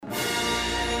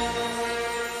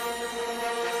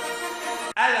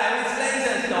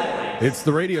It's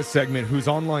the radio segment whose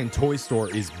online toy store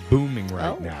is booming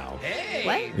right now. Hey.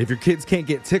 What? If your kids can't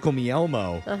get Tickle Me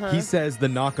Elmo, he says the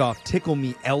knockoff Tickle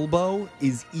Me Elbow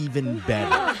is even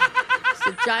better. It's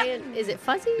a giant, is it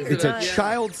fuzzy? Or It's a not?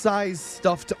 child-sized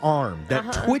stuffed arm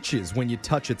that twitches when you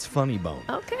touch its funny bone.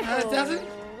 Okay. It doesn't.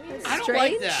 It's I don't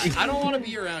strange. like that. I don't want to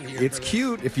be around here. It's for this.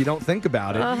 cute if you don't think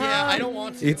about it. Yeah, I don't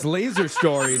want to. It's Laser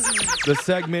Stories, the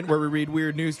segment where we read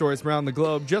weird news stories from around the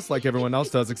globe, just like everyone else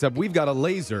does, except we've got a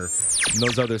laser, and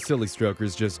those other silly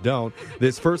strokers just don't.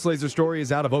 This first laser story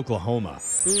is out of Oklahoma.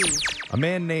 A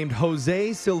man named Jose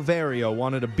Silverio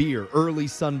wanted a beer early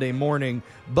Sunday morning,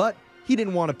 but he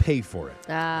didn't want to pay for it.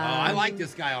 Oh, I like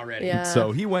this guy already. Yeah.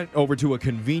 So he went over to a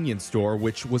convenience store,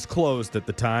 which was closed at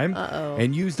the time,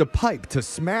 and used a pipe to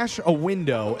smash a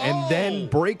window and then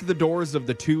break the doors of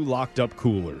the two locked-up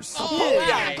coolers. Oh,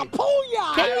 yeah. I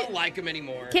Can don't you, like him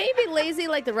anymore. can you be lazy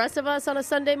like the rest of us on a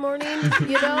Sunday morning?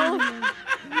 You know?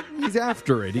 He's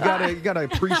after it. You gotta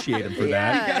appreciate him for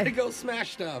that. You gotta go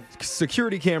smash stuff.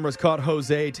 Security cameras caught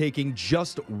Jose taking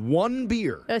just one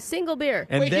beer A single beer.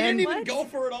 and Wait, he then didn't even go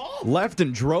for it all? left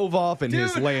and drove off in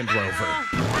his Dude. Land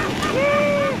Rover.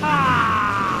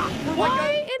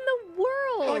 Why in the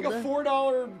world? Like a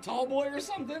 $4 tall boy or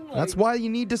something? Like, That's why you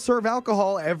need to serve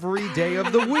alcohol every day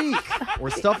of the week, or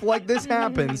stuff like this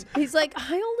happens. He's like,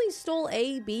 I only stole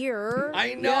a beer.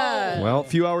 I know. Yeah. Well, a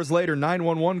few hours later,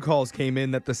 911 calls came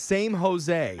in that the same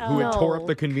Jose who had tore up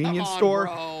the convenience Come on, store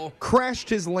bro. crashed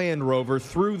his Land Rover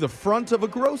through the front of a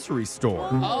grocery store.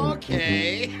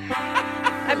 Okay.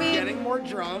 I mean, Getting more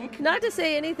drunk. not to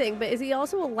say anything, but is he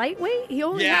also a lightweight? He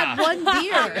only Yeah. had one I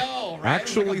beer. know, right?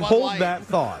 Actually, Like a Bud hold Light. that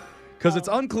thought. Because it's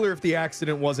unclear if the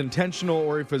accident was intentional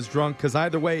or if he was drunk, because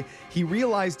either way, he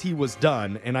realized he was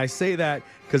done. And I say that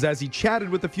because as he chatted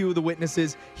with a few of the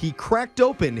witnesses, he cracked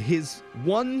open his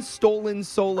one stolen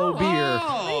solo beer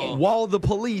Oh. while the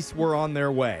police were on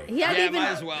their way. He hadn't Yeah, even, might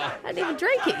as well. hadn't even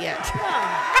drank it yet.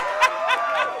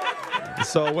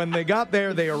 So when they got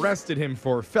there, they arrested him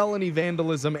for felony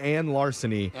vandalism and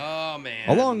larceny, Oh, man.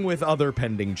 along with other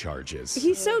pending charges.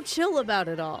 He's so chill about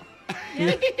it all.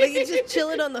 Like he's just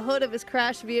chilling on the hood of his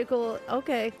crashed vehicle.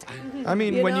 Okay. I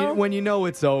mean, You when know? you know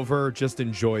it's over, just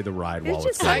enjoy the ride There's while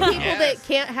just it's some going. people Yes. that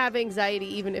can't have anxiety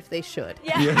even if they should.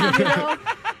 Yeah. You know?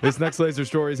 This next laser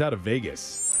story is out of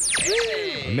Vegas.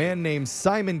 A man named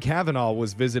Simon Cavanaugh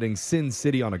was visiting Sin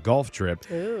City on a golf trip.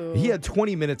 Ooh. He had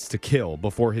 20 minutes to kill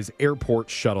before his airport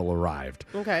shuttle arrived.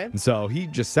 Okay. And so he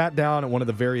just sat down at one of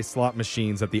the various slot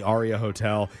machines at the Aria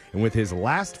Hotel, and with his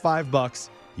last $5,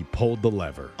 he pulled the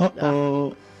lever.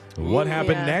 Uh-oh. What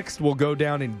happened Yeah. next will go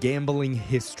down in gambling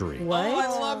history. What? Oh, I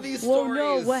love these Whoa, stories.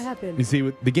 no, what happened? You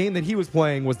see, the game that he was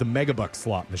playing was the Megabuck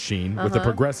slot machine with the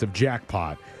progressive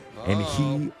jackpot, and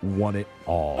he won it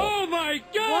all.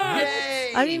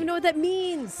 Yay. I don't even know what that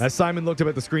means. As Simon looked up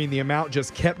at the screen, the amount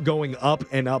just kept going up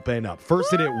and up and up.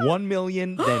 First it hit 1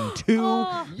 million, then 2,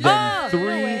 then 3,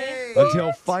 way.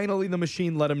 until finally the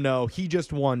machine let him know he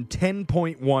just won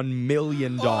 $10.1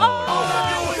 million.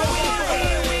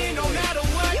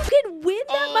 You can win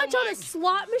that much on my- a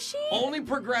slot machine? Only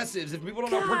progressives. If people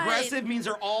don't know, God. progressive means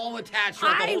they're all attached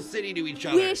throughout the I whole city to each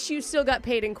other. Wish you still got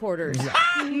paid in quarters.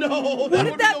 No.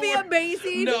 Wouldn't that the be worst.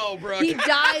 amazing? No, Brooke. He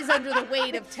dies under the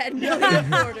weight of 10 million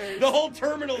quarters. The whole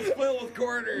terminal's filled with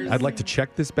quarters. I'd like to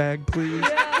check this bag, please.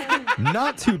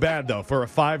 Not too bad, though, for a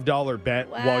 $5 bet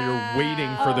while you're waiting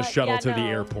for the shuttle Yeah, to the no.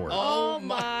 airport. Oh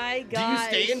my Do you gosh.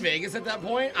 stay in Vegas at that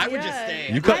point? I would just Yeah.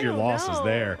 stay. You cut I your don't losses know.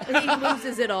 there. He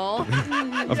loses it all.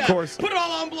 Of course, Put it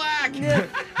all on black.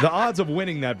 the odds of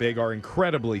winning that big are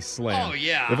incredibly slim. Oh,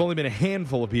 yeah. There've only been a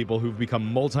handful of people who've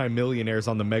become multimillionaires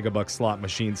on the Megabuck slot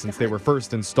machine since they were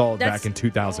first installed That's- back in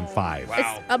 2005.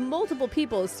 Wow. It's, multiple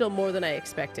people is still more than I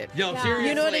expected. No, seriously.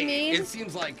 You know what I mean? It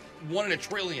seems like 1 in a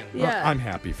trillion. Yeah. I'm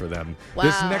happy for them. Wow.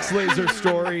 This next laser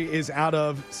story is out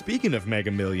of, speaking of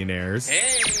mega millionaires,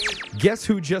 Hey. guess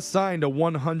who just signed a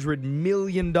 $100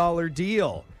 million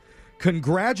deal?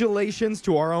 Congratulations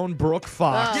to our own Brooke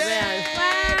Fox. Oh, man.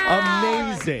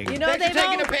 Amazing. You know, Thanks for they've,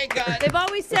 taking a pay cut. they've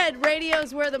always said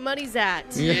radio's where the money's at.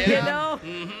 Yeah. You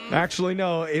know? Actually,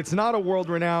 no, it's not a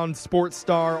world-renowned sports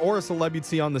star or a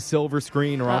celebrity on the silver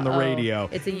screen or on the Uh-oh. radio.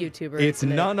 It's a YouTuber. It's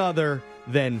isn't it? none other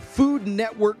than Food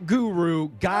Network guru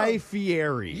Guy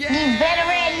Fieri. Yeah. Better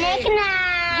redneck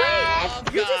now.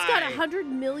 You just got $100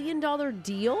 million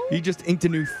deal? He just inked a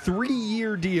new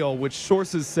 3-year deal, which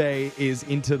sources say is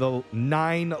into the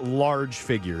 9 large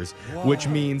figures, which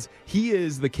means he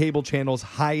is the cable channel's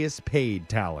highest paid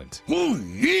talent.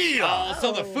 Oh,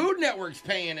 so the Food Network's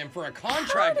paying him for a How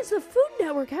contract. does the Food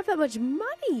Network have that much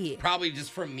money? Probably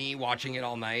just from me watching it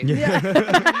all night.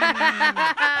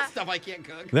 Stuff I can't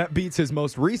cook. That beats his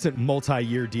most recent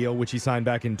multi-year deal, which he signed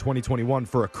back in 2021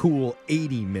 for a cool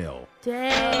 $80 million.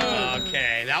 Dang.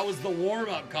 Okay, that was the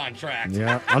warm-up contract.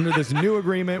 Yeah, under this new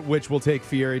agreement, which will take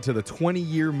Fieri to the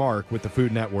 20-year mark with the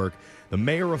Food Network, the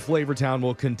mayor of Flavortown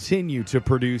will continue to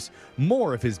produce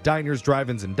more of his diners,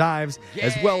 drive-ins, and dives,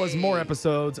 as well as more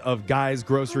episodes of Guy's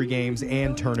Grocery Games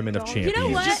and Tournament of Champions. You know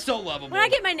what? He's just so lovable. When I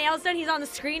get my nails done, he's on the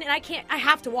screen, and I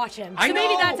have to watch him. So I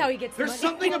maybe know. that's how he gets the There's money.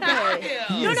 something about him.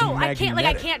 He No, is I can't. Like,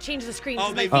 I magnetic. can't change the screen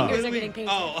Oh, because they my fingers are literally- getting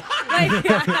painful.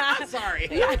 Oh, Like, sorry.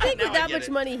 You would think Now with I that get much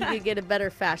it. money, he could get a better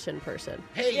fashion person.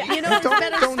 Hey, You know, Don't-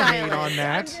 better don't hate stylist. on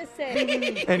that. I'm just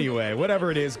saying. Anyway,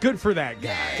 whatever it is, good for that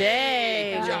guy.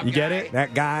 Dang. Good job, You get guy. it?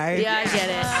 That guy? Yeah, I get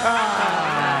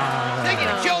it. Take it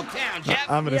to Joketown, Jeff.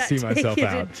 I'm going to see myself take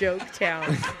out. it to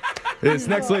Joketown. This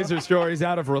next laser story is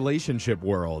out of relationship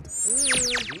world.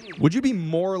 Would you be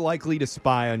more likely to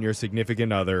spy on your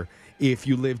significant other if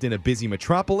you lived in a busy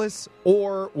metropolis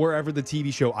or wherever the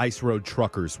TV show Ice Road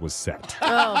Truckers was set?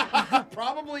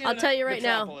 Probably. I'll tell you right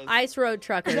now, Ice Road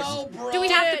Truckers. No, bro. do we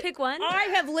have to pick one? I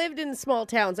have lived in small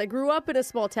towns. I grew up in a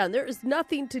small town. There is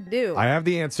nothing to do. I have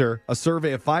the answer. A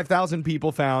survey of 5,000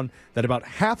 people found that about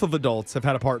half of adults have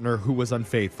had a partner who was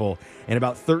unfaithful, and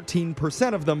about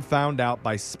 13% of them found out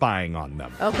by spying on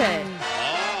them. Okay.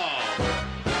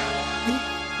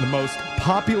 The most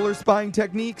popular spying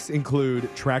techniques include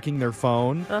tracking their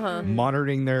phone,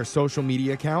 monitoring their social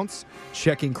media accounts,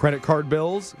 checking credit card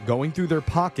bills, going through their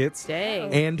pockets,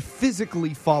 Dang. and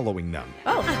physically following them.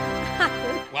 Oh,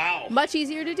 Wow. much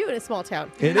easier to do in a small town.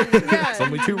 It is. Yeah. It's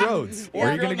only 2 roads. Where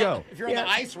are you going to go? If you're on Yeah. the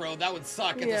ice road, that would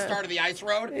suck at the Yeah. start of the ice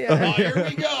road. Yeah. Oh, here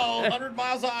we go. 100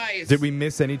 miles of ice. Did we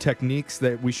miss any techniques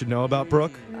that we should know about,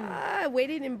 Brooke?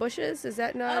 Waiting in bushes, is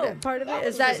that not a part of that it?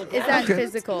 was Is that physical. is that Okay.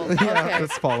 physical? Yeah, Okay.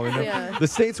 that's following them. Yeah. The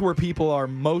states where people are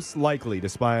most likely to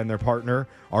spy on their partner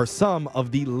are some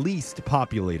of the least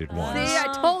populated ones. See,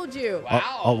 I told you.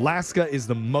 Wow. Alaska is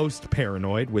the most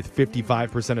paranoid, with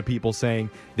 55% of people saying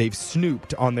they've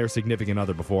snooped on their significant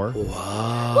other before.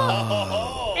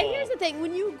 And here's the thing: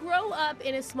 when you grow up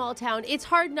in a small town, it's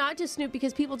hard not to snoop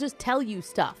because people just tell you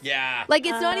stuff. Yeah. Like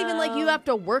it's not even like you have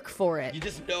to work for it. You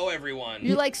just know everyone.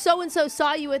 You're like, so and so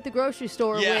saw you at the grocery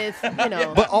store Yeah. with, you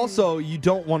know. But also, you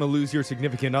don't want to lose your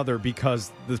significant other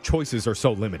because the choices are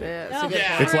so limited. Yeah, it's a good Yeah.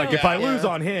 point. It's like if I Yeah. lose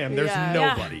on him, there's Yeah.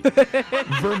 nobody.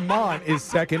 Vermont is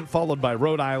second, followed by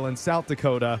Rhode Island, South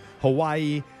Dakota,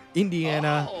 Hawaii,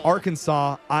 Indiana, Oh.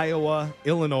 Arkansas, Iowa,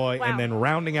 Illinois, Wow. and then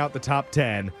rounding out the top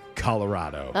 10,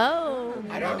 Colorado. Oh.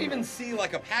 I don't even see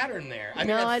like a pattern there. I mean,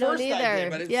 No, at I don't first I either.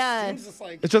 did, but it Yeah. seems just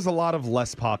like It's just a lot of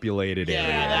less populated yeah,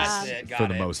 areas that's it. Got for it.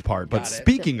 the most part. But Got it.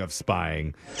 speaking of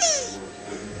spying,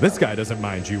 this guy doesn't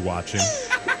mind you watching.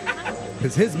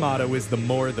 Because his motto is the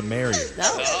more the merrier.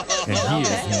 Oh. And he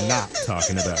is not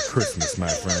talking about Christmas, my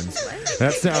friends.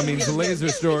 That sound means Laser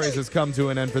Stories has come to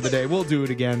an end for the day. We'll do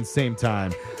it again, same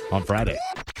time on Friday.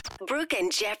 Brooke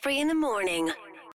and Jeffrey in the morning.